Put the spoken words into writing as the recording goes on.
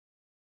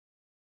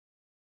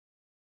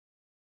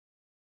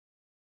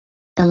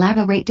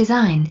elaborate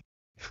design,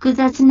 複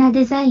雑な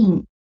デザイ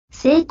ン、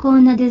精巧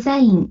なデザ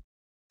イン、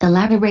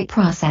elaborate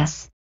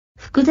process,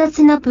 複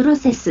雑なプロ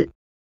セス、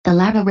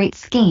elaborate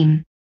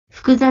scheme,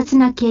 複雑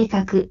な計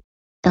画、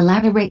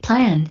elaborate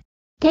plan,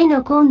 手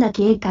の込んだ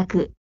計画、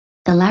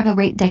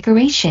elaborate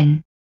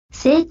decoration,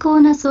 精巧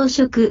な装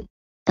飾、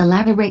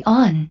elaborate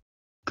on,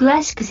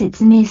 詳しく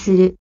説明す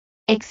る、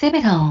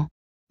exhibit hall,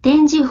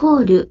 展示ホ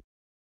ール、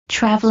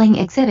traveling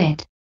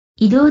exhibit,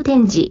 移動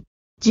展示、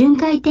巡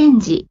回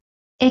展示、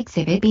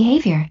exhibit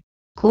behavior,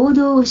 行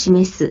動を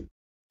示す、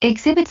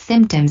exhibit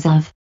symptoms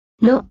of,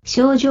 の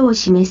症状を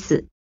示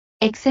す、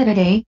exhibit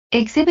A,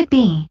 exhibit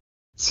B,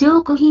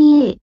 証拠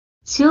品 A、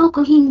証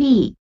拠品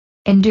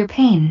B、endure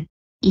pain,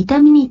 痛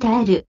みに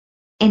耐える、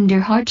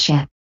endure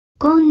hardship,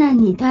 困難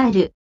に耐え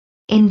る、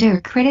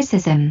endure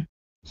criticism,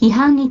 批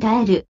判に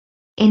耐える、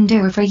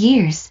endure for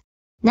years,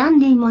 何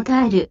年も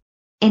耐える、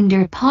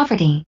endure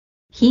poverty,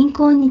 貧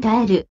困に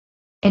耐える、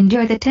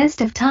endure the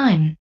test of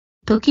time,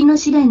 時の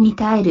試練に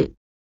耐える、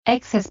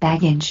excess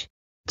baggage,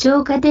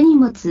 超過手荷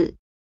物、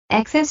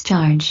excess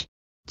charge,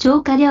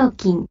 超過料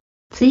金、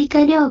追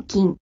加料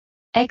金、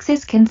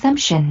excess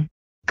consumption,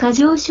 過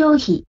剰消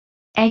費、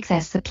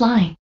excess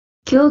supply,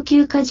 供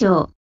給過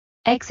剰、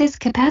excess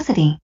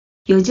capacity,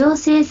 余剰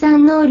生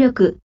産能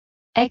力、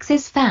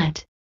excess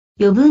fat,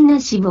 余分な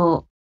脂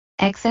肪、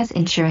excess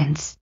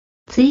insurance,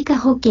 追加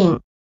保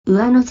険、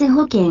上乗せ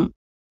保険、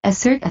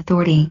assert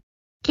authority,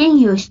 権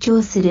威を主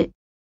張する、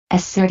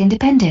assert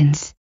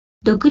independence,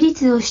 独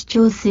立を主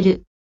張す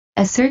る、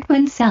assert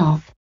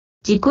oneself,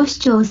 自己主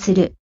張す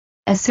る、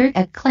assert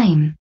a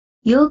claim,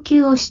 要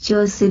求を主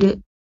張す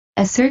る、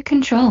assert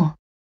control,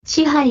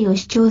 支配を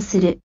主張す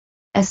る、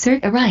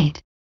assert a right,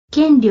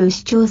 権利を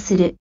主張す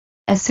る、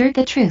assert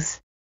the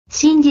truth,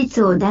 真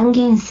実を断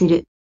言す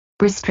る、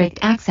restrict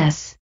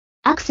access,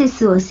 アクセ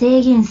スを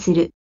制限す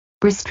る、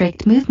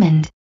restrict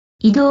movement,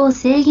 移動を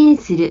制限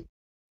する、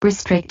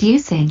restrict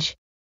usage,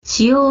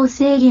 使用を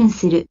制限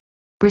する、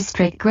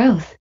restrict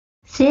growth,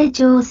 成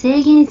長を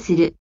制限す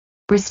る、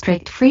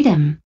restrict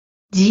freedom,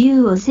 自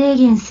由を制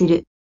限す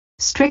る、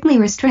strictly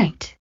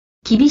restrict,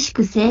 厳し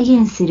く制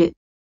限する、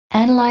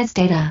analyze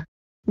data,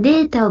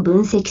 データを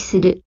分析す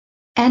る、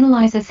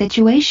analyze a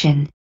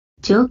situation,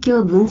 状況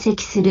を分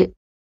析する、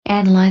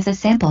analyze a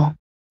sample,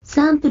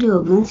 サンプル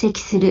を分析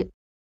する、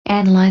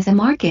analyze a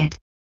market,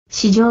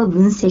 市場を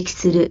分析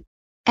する、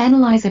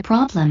analyze a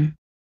problem,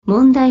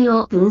 問題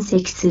を分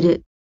析す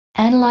る、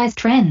analyze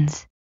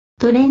trends,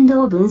 トレン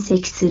ドを分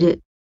析す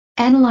る、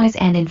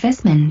analyze an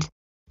investment,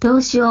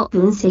 投資を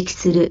分析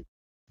する、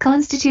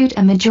constitute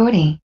a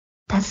majority,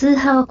 多数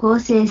派を構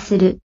成す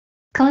る、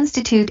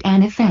constitute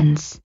an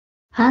offense,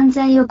 犯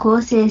罪を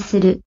構成す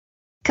る、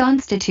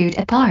constitute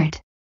a part,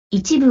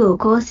 一部を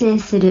構成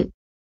する、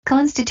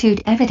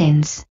constitute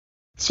evidence,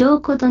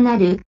 証拠とな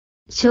る、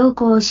証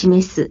拠を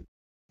示す、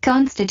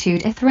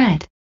constitute a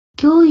threat,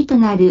 脅威と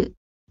なる、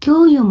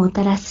脅威をも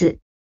たらす、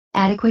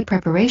adequate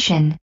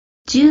preparation,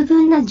 十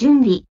分な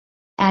準備、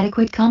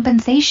adequate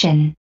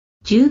compensation,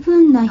 十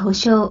分な保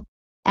証、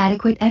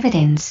adequate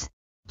evidence,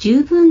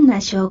 十分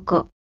な証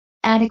拠、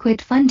adequate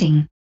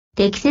funding,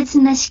 適切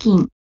な資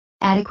金、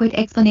adequate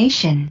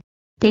explanation,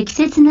 適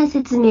切な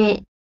説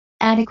明、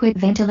adequate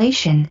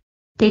ventilation,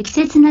 適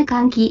切な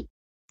換気、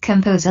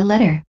compose a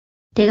letter,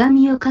 手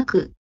紙を書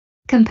く、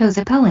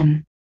compose a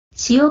poem,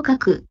 詩を書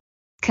く、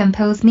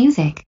compose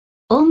music,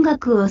 音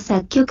楽を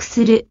作曲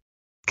する、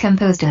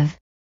composed of,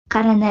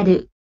 からな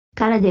る、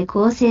からで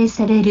構成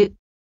される、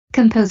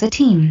compose a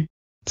team,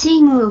 チ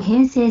ームを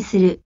編成す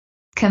る、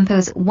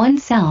compose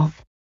oneself,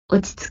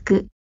 落ち着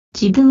く、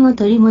自分を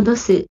取り戻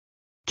す、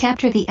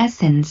capture the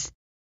essence,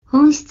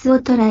 本質を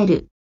捉え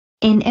る、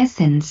in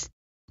essence,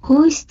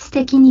 本質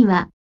的に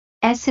は、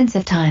essence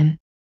of time,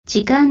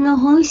 時間の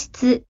本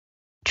質、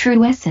true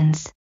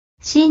essence,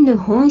 真の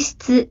本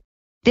質、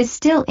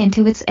distill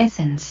into its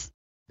essence,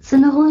 そ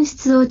の本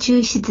質を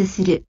抽出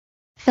する、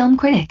film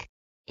critic,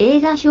 映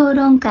画評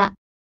論家、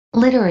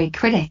literary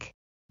critic,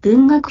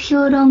 文学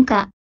評論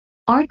家、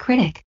art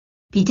critic,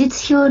 美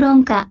術評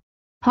論家、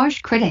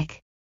harsh critic,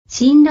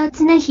 辛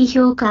辣な批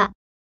評家、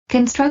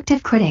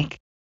constructive critic,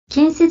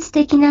 建設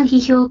的な批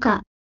評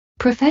家、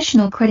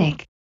professional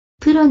critic,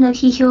 プロの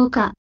批評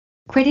家、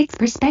critic's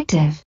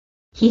perspective,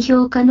 批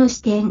評家の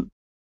視点、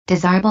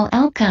desirable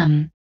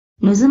outcome,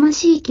 望ま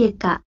しい結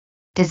果、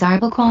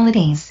desirable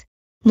qualities,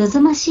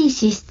 望ましい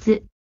資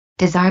質、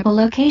desirable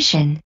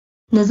location,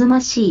 望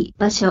ましい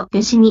場所、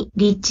よしみ、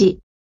立地、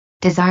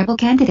desirable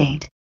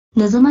candidate,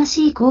 望ま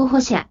しい候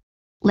補者、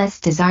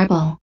less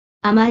desirable,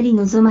 あまり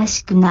望ま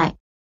しくない、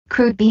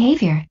crude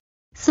behavior,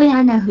 そ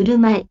やな振る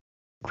舞い、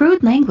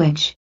crude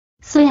language,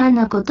 そや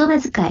な言葉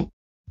遣い、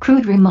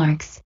crude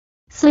remarks,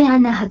 そや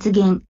な発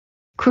言、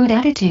crude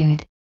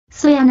attitude,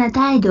 そやな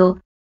態度、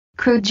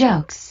crude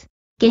jokes,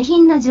 下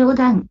品な冗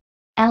談、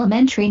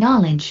elementary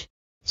knowledge,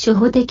 初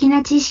歩的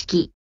な知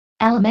識、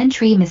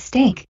elementary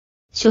mistake,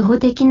 初歩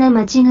的な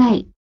間違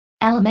い、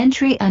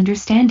elementary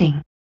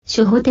understanding,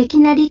 初歩的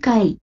な理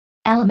解、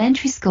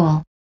elementary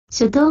school,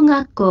 初等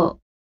学校、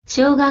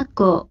小学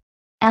校、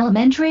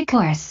elementary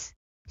course,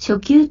 初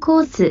級コ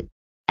ース、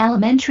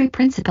Elementary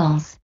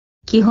principles.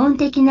 基本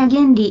的な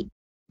原理、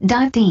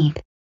Dive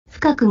deep.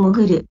 深く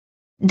潜る、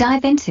Dive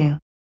into.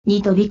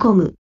 に飛び込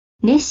む、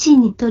熱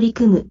心に取り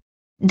組む、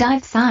Dive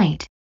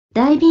site.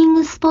 ダイビン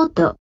グスポッ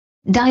ト、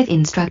Dive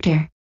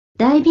instructor.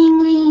 ダイビン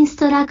グインス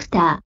トラク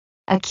タ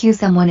ー、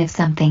Accuse someone of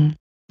something.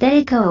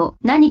 誰かを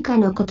何か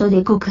のこと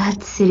で告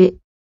発する、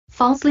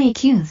Falsely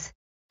accuse.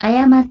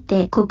 誤っ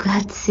て告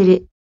発す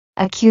る、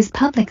Accuse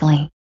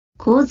publicly.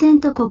 公然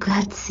と告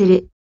発す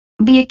る、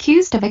Be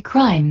accused of a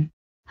crime.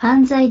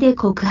 犯罪で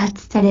告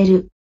発され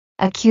る、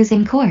Accuse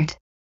in court.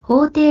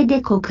 法廷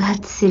で告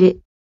発す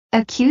る、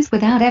Accuse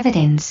without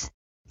evidence.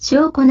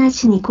 証拠な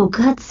しに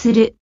告発す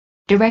る、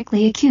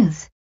Directly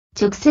accuse.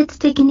 直接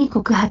的に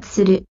告発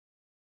する、